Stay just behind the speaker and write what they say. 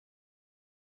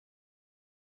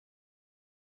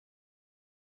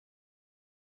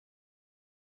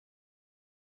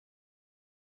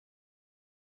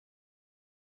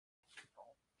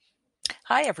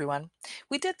Hi everyone.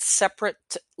 We did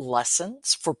separate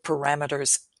lessons for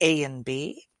parameters A and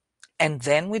B, and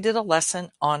then we did a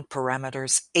lesson on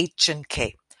parameters H and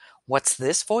K. What's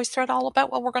this voice thread all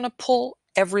about? Well, we're going to pull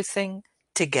everything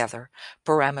together.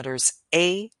 Parameters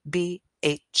A, B,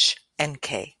 H, and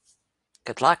K.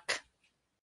 Good luck.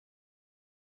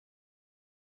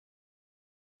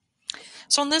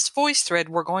 So in this voice thread,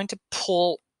 we're going to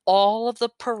pull all of the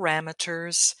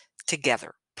parameters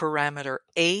together. Parameter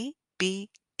A,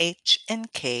 B, H,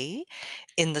 and K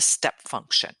in the step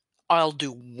function. I'll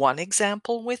do one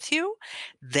example with you.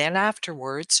 Then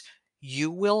afterwards,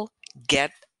 you will get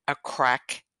a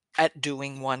crack at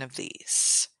doing one of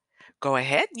these. Go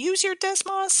ahead, use your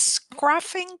Desmos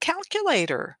graphing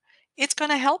calculator. It's going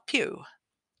to help you.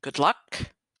 Good luck.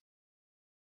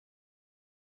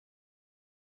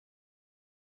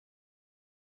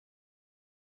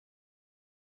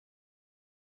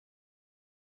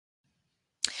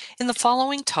 In the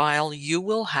following tile, you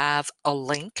will have a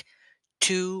link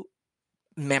to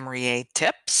memory aid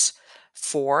tips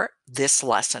for this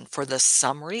lesson, for the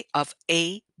summary of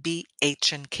A, B,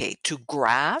 H, and K, to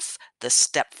graph the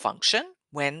step function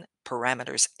when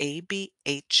parameters A, B,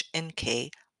 H, and K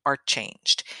are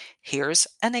changed. Here's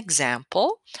an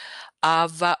example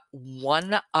of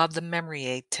one of the memory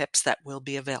aid tips that will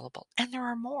be available. And there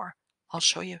are more. I'll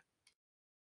show you.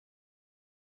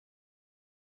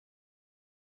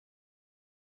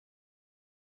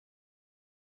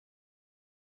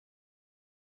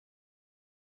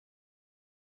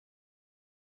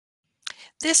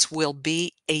 This will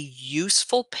be a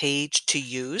useful page to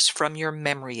use from your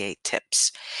memory aid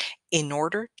tips in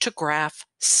order to graph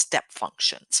step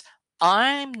functions.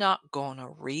 I'm not going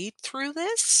to read through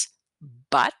this,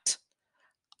 but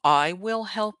I will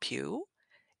help you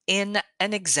in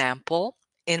an example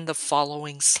in the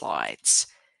following slides.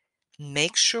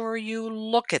 Make sure you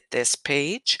look at this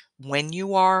page when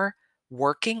you are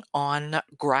working on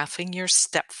graphing your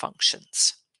step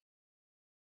functions.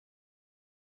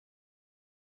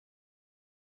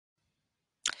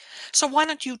 So why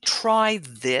don't you try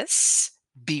this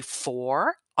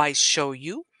before I show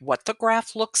you what the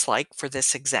graph looks like for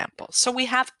this example. So we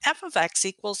have f of x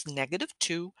equals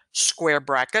 -2, square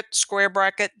bracket,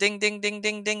 ding, ding, ding,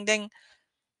 ding, ding, ding,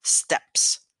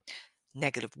 steps.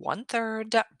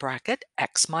 -1/3 bracket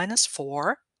x minus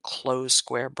 4, close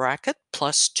square bracket,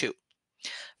 plus 2.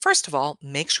 First of all,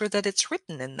 make sure that it's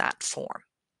written in that form.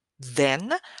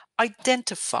 Then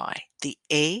identify the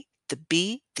A, the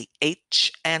B, the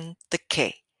H, and the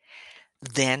K.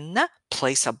 Then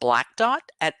place a black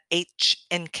dot at H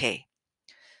and K.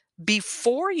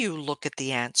 Before you look at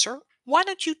the answer, why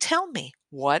don't you tell me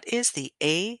what is the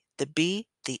A, the B,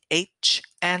 the H,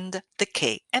 and the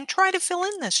K, and try to fill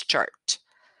in this chart.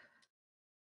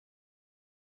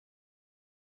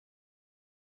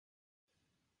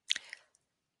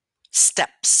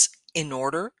 Steps in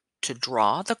order to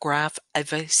draw the graph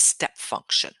of a step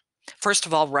function. First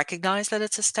of all, recognize that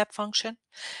it's a step function.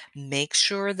 Make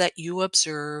sure that you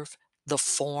observe the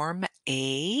form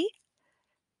A,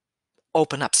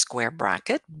 open up square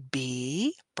bracket,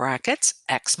 B, brackets,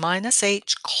 x minus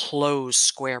h, close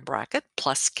square bracket,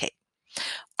 plus k.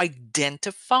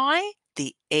 Identify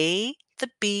the A,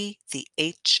 the B, the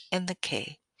H, and the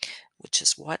K, which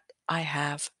is what I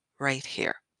have right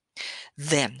here.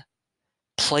 Then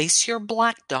place your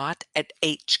black dot at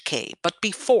HK. But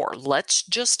before, let's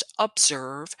just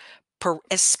observe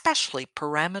especially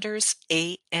parameters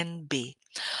A and B.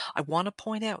 I want to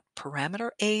point out parameter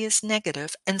A is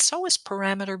negative and so is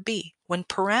parameter B. When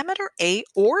parameter A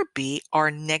or B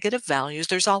are negative values,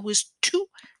 there's always two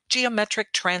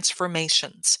geometric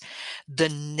transformations. The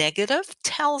negative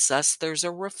tells us there's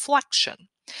a reflection.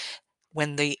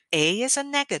 When the A is a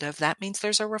negative, that means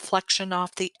there's a reflection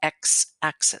off the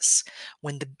x-axis.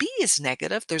 When the B is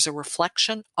negative, there's a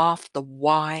reflection off the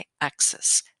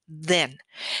y-axis. Then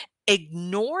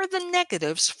ignore the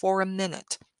negatives for a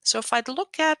minute. So if I'd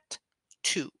look at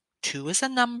 2, 2 is a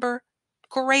number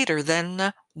greater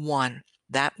than 1.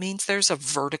 That means there's a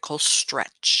vertical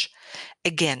stretch.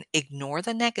 Again, ignore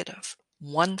the negative.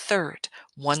 1/3.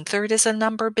 1/3 is a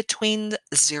number between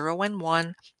 0 and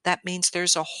 1. That means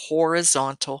there's a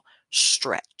horizontal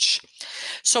stretch.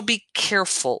 So be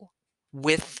careful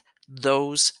with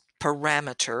those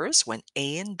parameters when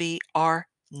A and B are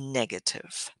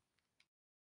negative.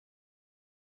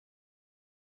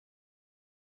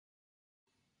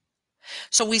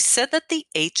 So we said that the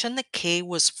H and the K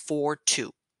was 4,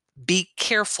 2. Be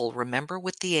careful, remember,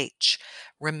 with the H.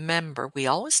 Remember, we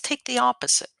always take the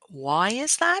opposite. Why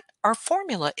is that? Our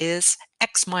formula is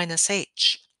x minus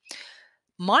h.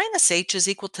 Minus h is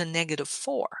equal to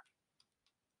 -4.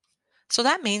 So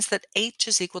that means that h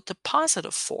is equal to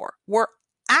positive 4. We're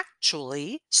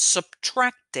actually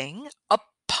subtracting a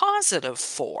positive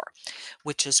 4,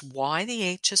 which is why the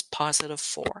h is positive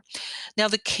 4. Now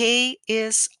the k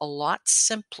is a lot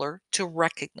simpler to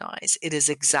recognize. It is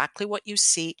exactly what you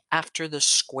see after the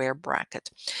square bracket.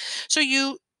 So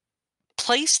you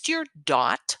placed your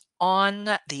dot on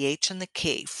the h and the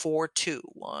k, 4, 2.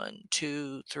 1,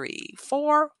 2, 3,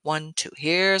 4, 1, 2.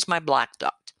 Here's my black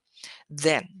dot.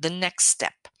 Then the next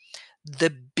step,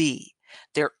 the b.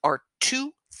 There are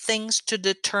two things to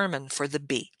determine for the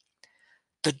b: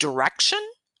 the direction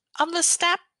of the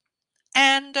step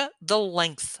and the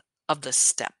length of the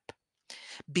step.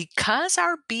 Because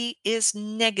our b is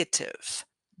negative,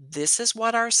 this is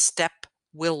what our step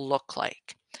will look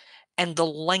like. And the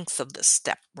length of the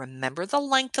step. Remember the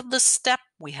length of the step?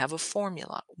 We have a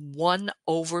formula, 1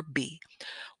 over b.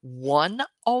 1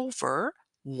 over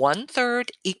 1/3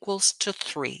 equals to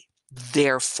 3.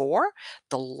 Therefore,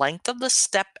 the length of the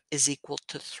step is equal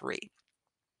to 3.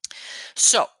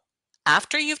 So,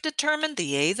 after you've determined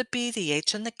the a, the b, the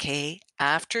h, and the k,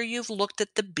 after you've looked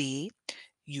at the b,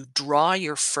 you draw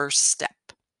your first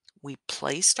step. We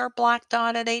placed our black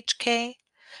dot at hk.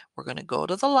 We're going to go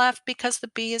to the left because the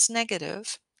b is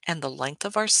negative, and the length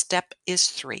of our step is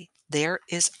 3. There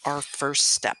is our first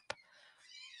step.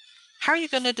 How are you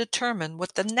going to determine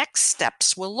what the next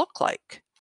steps will look like?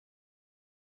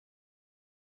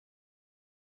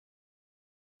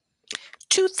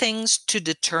 Two things to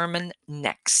determine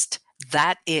next.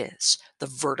 That is the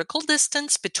vertical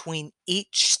distance between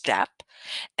each step,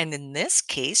 and in this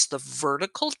case, the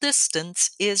vertical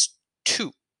distance is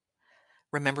 2.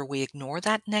 Remember, we ignore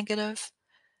that negative.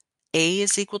 A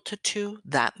is equal to 2.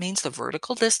 That means the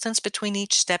vertical distance between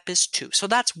each step is 2. So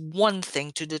that's one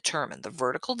thing to determine, the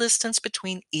vertical distance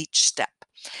between each step.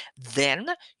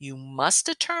 Then you must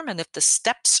determine if the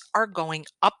steps are going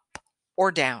up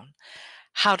or down.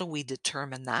 How do we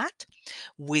determine that?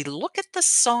 We look at the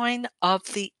sign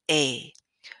of the A.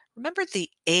 Remember, the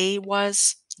A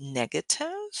was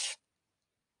negative?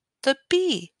 The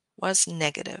B was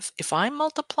negative. If I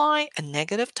multiply a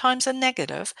negative times a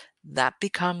negative, that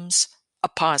becomes a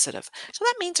positive. So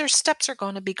that means our steps are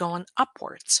going to be going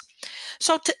upwards.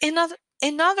 So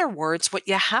in other words, what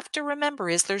you have to remember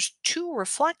is there's two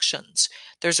reflections.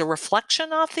 There's a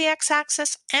reflection off the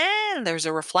x-axis and there's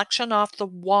a reflection off the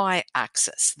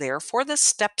y-axis. Therefore, the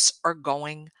steps are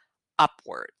going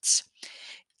upwards.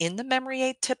 In the memory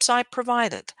aid tips I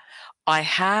provided, I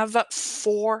have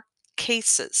 4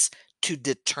 cases to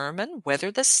determine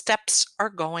whether the steps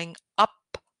are going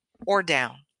up or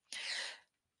down.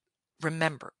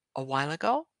 Remember, a while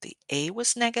ago, the A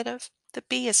was negative, the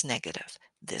B is negative.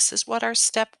 This is what our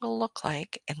step will look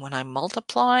like. And when I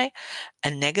multiply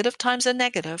a negative times a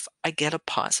negative, I get a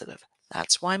positive.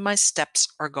 That's why my steps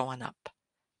are going up.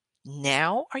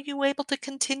 Now, are you able to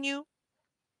continue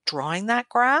drawing that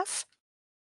graph?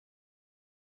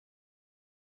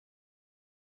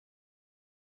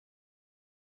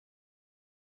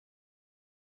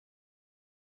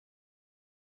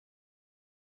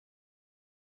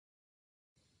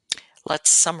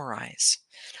 Let's summarize.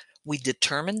 We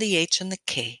determined the h and the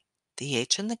k. The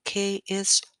h and the k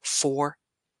is 4,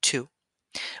 2.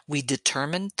 We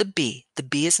determined the b. The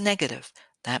b is negative.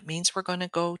 That means we're going to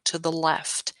go to the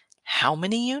left. How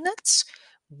many units?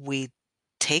 We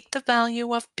take the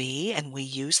value of b and we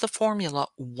use the formula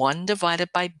 1 divided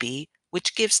by b,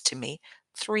 which gives to me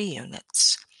 3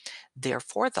 units.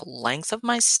 Therefore, the length of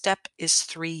my step is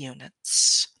 3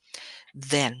 units.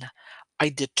 Then I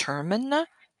determine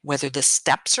whether the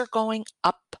steps are going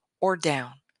up or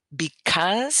down.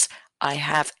 Because I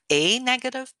have A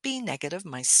negative, B negative,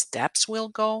 my steps will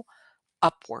go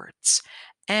upwards.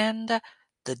 And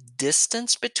the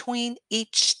distance between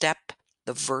each step,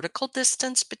 the vertical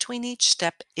distance between each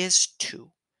step is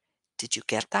 2. Did you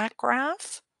get that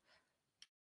graph?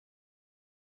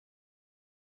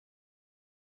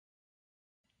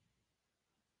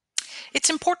 It's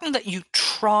important that you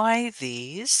try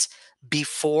these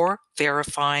before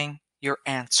verifying your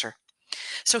answer.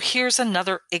 So here's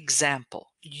another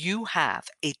example. You have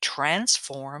a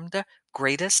transformed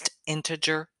greatest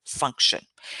integer function.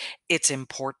 It's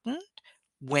important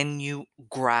when you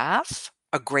graph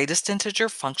a greatest integer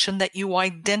function that you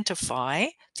identify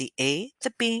the a,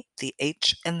 the b, the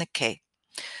h, and the k.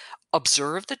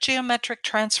 Observe the geometric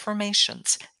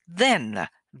transformations. Then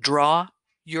draw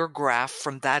your graph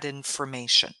from that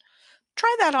information.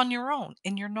 Try that on your own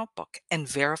in your notebook and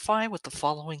verify with the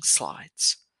following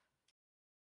slides.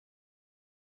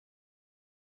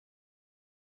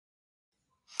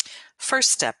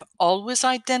 First step, always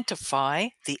identify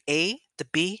the a, the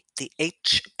B, the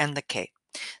H, and the K.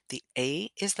 The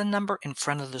A is the number in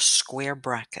front of the square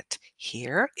bracket.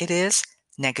 Here it is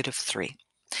 -3.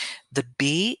 The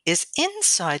B is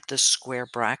inside the square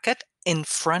bracket in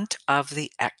front of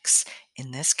the X. In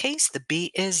this case, the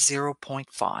B is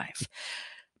 0.5.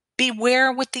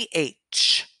 Beware with the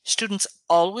H. Students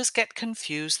always get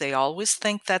confused. They always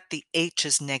think that the H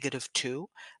is -2,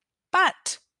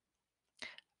 but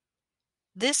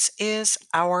this is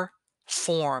our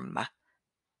form.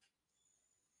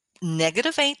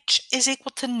 -h is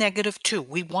equal to -2.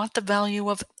 We want the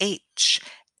value of h.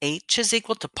 H is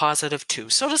equal to +2.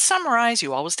 So to summarize,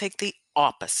 you always take the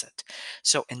opposite.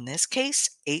 So in this case,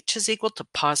 h is equal to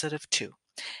 +2.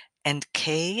 And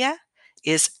k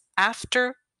is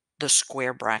after the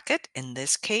square bracket. In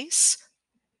this case,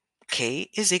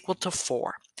 k is equal to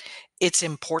 4. It's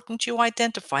important you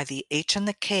identify the H and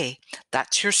the K.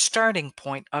 That's your starting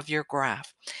point of your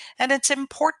graph. And it's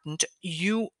important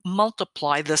you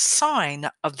multiply the sign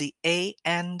of the A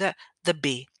and the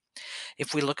B.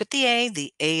 If we look at the A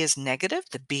is negative,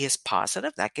 the B is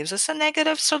positive. That gives us a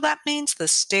negative, so that means the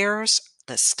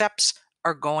steps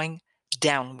are going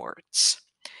downwards.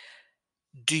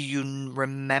 Do you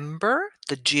remember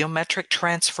the geometric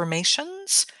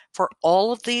transformations for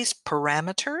all of these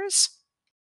parameters?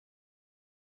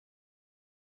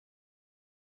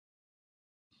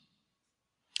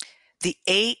 The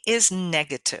A is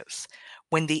negative.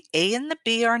 When the A and the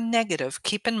B are negative,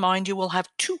 keep in mind you will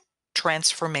have two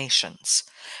transformations.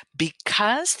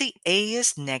 Because the A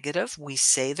is negative, we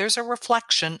say there's a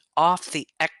reflection off the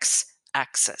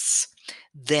x-axis.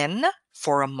 Then,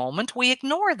 for a moment, we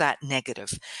ignore that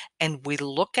negative and we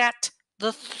look at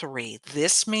the 3.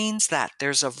 This means that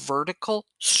there's a vertical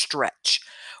stretch.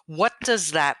 What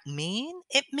does that mean?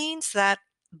 It means that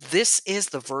this is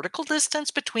the vertical distance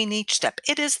between each step.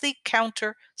 It is the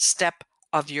counter step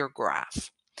of your graph.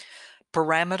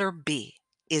 Parameter B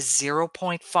is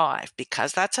 0.5.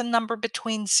 Because that's a number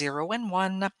between 0 and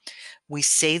 1, we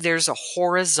say there's a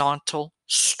horizontal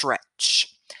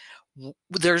stretch.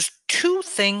 There's two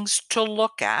things to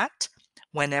look at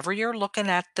whenever you're looking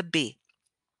at the B.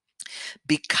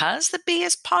 Because the B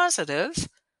is positive,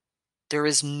 there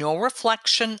is no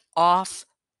reflection off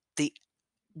the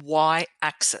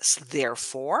y-axis.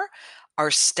 Therefore,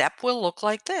 our step will look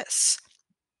like this.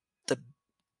 The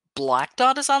black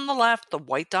dot is on the left, the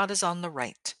white dot is on the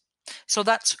right. So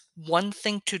that's one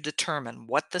thing to determine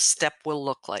what the step will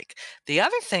look like. The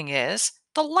other thing is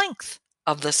the length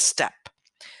of the step.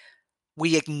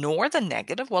 We ignore the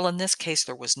negative. Well, in this case,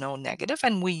 there was no negative,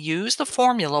 and we use the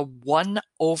formula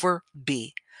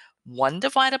 1/b. 1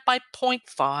 divided by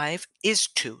 0.5 is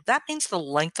 2. That means the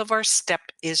length of our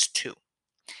step is 2.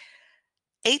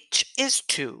 H is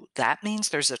 2. That means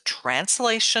there's a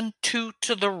translation 2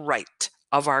 to the right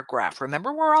of our graph.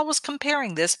 Remember, we're always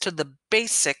comparing this to the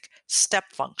basic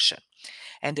step function.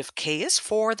 And if k is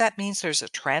 4, that means there's a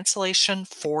translation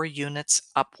 4 units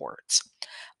upwards.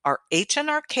 Our h and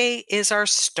our k is our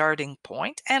starting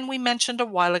point, and we mentioned a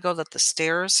while ago that the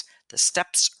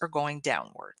steps are going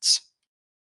downwards.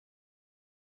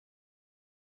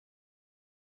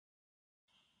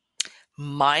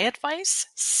 My advice,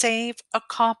 save a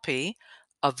copy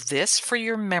of this for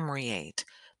your memory aid,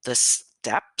 the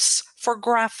steps for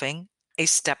graphing a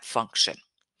step function.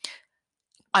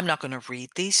 I'm not going to read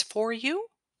these for you.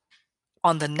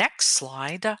 On the next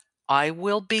slide, I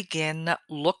will begin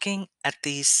looking at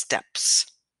these steps.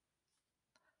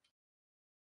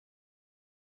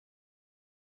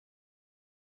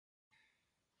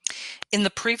 In the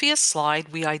previous slide,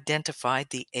 we identified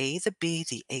the A, the B,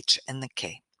 the H, and the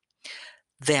K.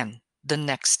 Then the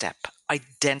next step,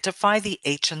 identify the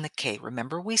H and the K.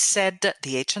 Remember we said that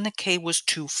the H and the K was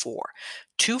 2, 4.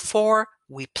 2, 4,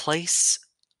 we place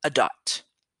a dot.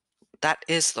 That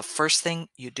is the first thing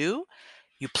you do.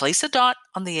 You place a dot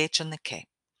on the H and the K.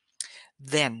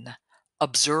 Then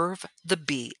observe the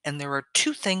B. And there are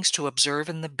two things to observe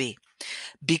in the B.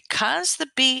 Because the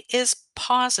B is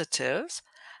positive,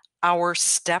 our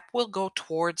step will go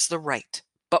towards the right,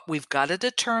 but we've got to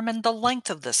determine the length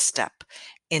of the step.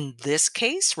 In this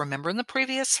case, remember in the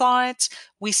previous slides,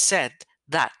 we said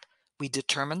that we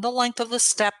determined the length of the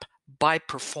step by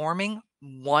performing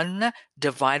 1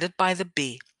 divided by the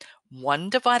B. 1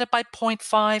 divided by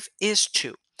 0.5 is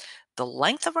 2. The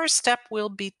length of our step will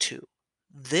be 2.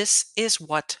 This is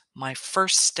what my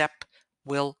first step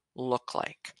will look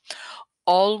like.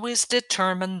 Always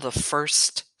determine the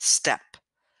first step.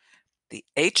 The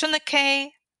H and the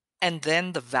K, and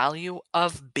then the value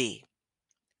of B.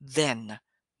 Then,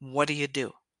 what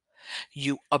do?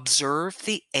 You observe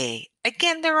the A.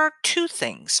 Again, there are two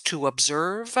things to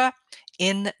observe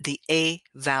in the A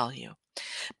value.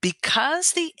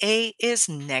 Because the A is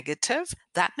negative,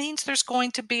 that means there's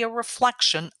going to be a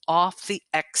reflection off the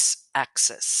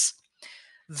x-axis.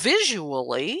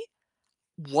 Visually,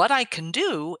 what I can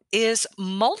do is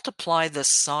multiply the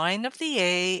sign of the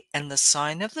A and the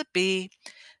sign of the B,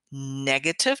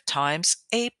 negative times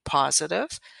a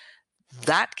positive.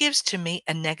 That gives to me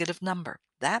a negative number.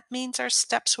 That means our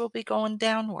steps will be going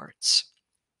downwards.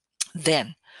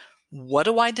 Then, what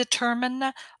do I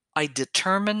determine? I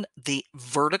determine the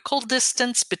vertical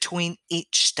distance between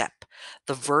each step.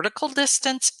 The vertical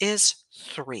distance is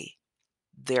 3.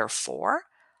 Therefore,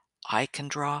 I can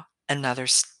draw another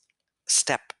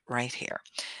step right here.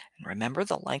 And remember,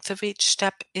 the length of each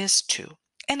step is 2.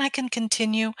 And I can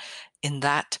continue in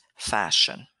that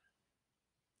fashion.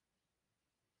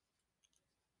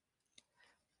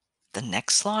 The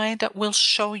next slide will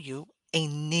show you a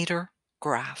neater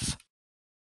graph.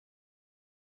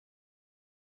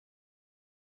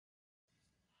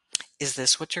 Is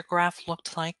this what your graph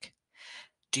looked like?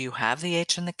 Do you have the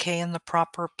H and the K in the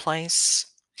proper place?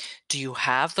 Do you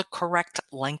have the correct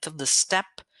length of the step?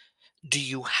 Do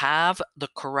you have the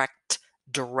correct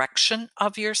direction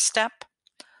of your step?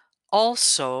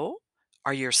 Also,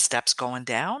 are your steps going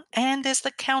down? And is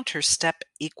the counter step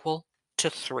equal to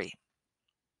 3?